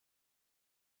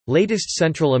Latest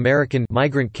Central American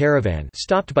migrant caravan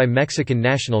stopped by Mexican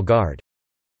National Guard.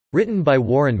 Written by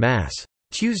Warren Mass.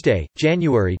 Tuesday,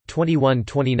 January 21,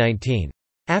 2019.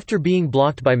 After being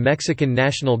blocked by Mexican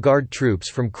National Guard troops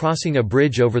from crossing a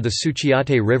bridge over the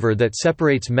Suchiate River that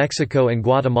separates Mexico and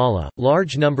Guatemala,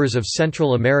 large numbers of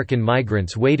Central American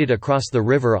migrants waded across the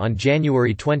river on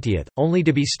January 20, only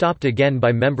to be stopped again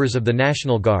by members of the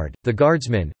National Guard. The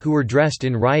guardsmen, who were dressed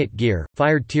in riot gear,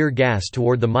 fired tear gas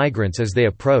toward the migrants as they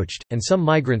approached, and some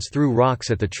migrants threw rocks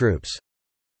at the troops.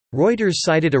 Reuters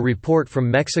cited a report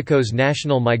from Mexico's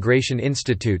National Migration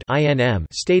Institute (INM)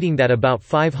 stating that about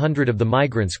 500 of the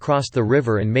migrants crossed the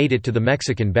river and made it to the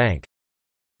Mexican bank.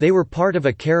 They were part of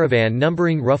a caravan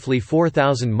numbering roughly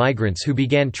 4,000 migrants who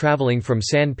began traveling from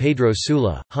San Pedro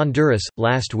Sula, Honduras,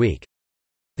 last week.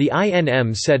 The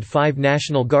INM said 5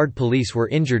 National Guard police were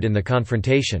injured in the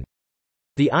confrontation.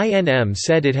 The INM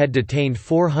said it had detained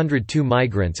 402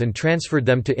 migrants and transferred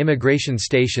them to immigration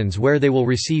stations where they will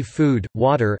receive food,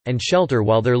 water, and shelter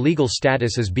while their legal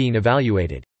status is being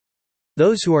evaluated.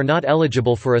 Those who are not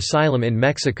eligible for asylum in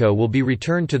Mexico will be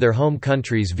returned to their home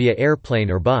countries via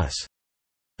airplane or bus.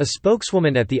 A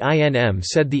spokeswoman at the INM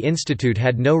said the institute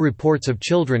had no reports of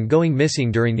children going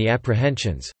missing during the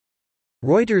apprehensions.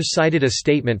 Reuters cited a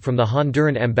statement from the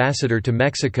Honduran ambassador to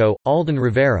Mexico, Alden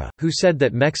Rivera, who said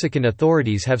that Mexican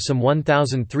authorities have some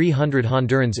 1,300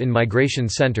 Hondurans in migration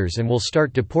centers and will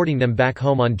start deporting them back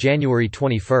home on January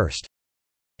 21.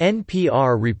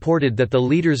 NPR reported that the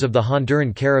leaders of the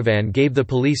Honduran caravan gave the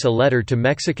police a letter to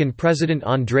Mexican President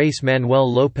Andrés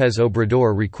Manuel López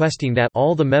Obrador requesting that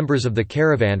all the members of the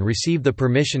caravan receive the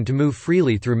permission to move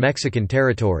freely through Mexican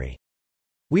territory.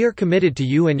 "We are committed to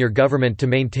you and your government to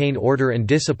maintain order and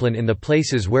discipline in the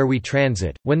places where we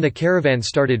transit." When the caravan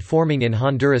started forming in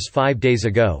Honduras 5 days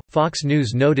ago, Fox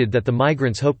News noted that the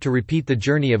migrants hoped to repeat the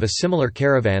journey of a similar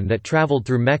caravan that traveled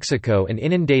through Mexico and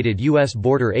inundated U.S.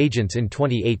 border agents in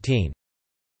 2018.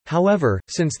 However,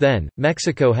 since then,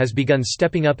 Mexico has begun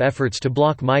stepping up efforts to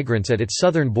block migrants at its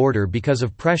southern border because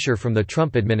of pressure from the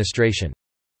Trump administration.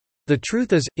 "The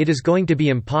truth is, it is going to be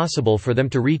impossible for them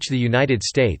to reach the United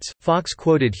States," Fox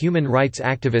quoted human rights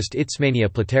activist Itzmania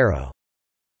Platero.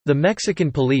 "The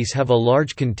Mexican police have a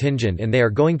large contingent and they are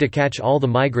going to catch all the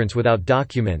migrants without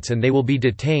documents and they will be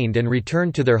detained and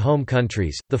returned to their home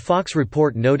countries." The Fox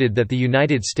report noted that the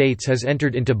United States has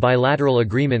entered into bilateral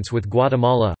agreements with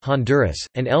Guatemala, Honduras,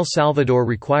 and El Salvador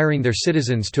requiring their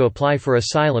citizens to apply for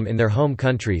asylum in their home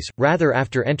countries, rather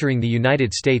after entering the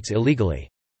United States illegally.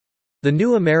 The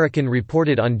New American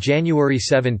reported on January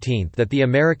 17 that the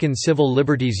American Civil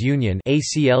Liberties Union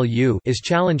 (ACLU) is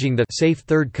challenging the Safe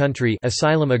Third Country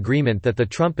asylum agreement that the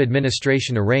Trump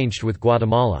administration arranged with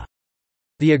Guatemala.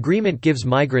 The agreement gives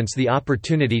migrants the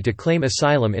opportunity to claim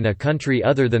asylum in a country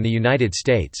other than the United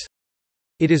States.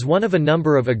 It is one of a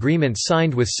number of agreements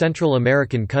signed with Central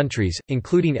American countries,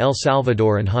 including El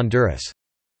Salvador and Honduras.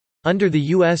 Under the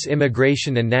U.S.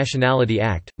 Immigration and Nationality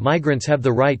Act, migrants have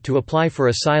the right to apply for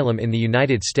asylum in the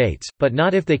United States, but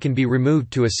not if they can be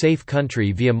removed to a safe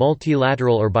country via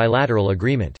multilateral or bilateral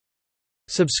agreement.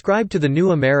 Subscribe to The New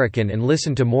American and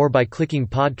listen to more by clicking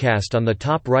podcast on the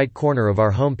top right corner of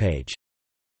our homepage.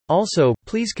 Also,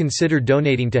 please consider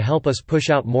donating to help us push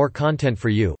out more content for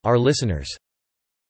you, our listeners.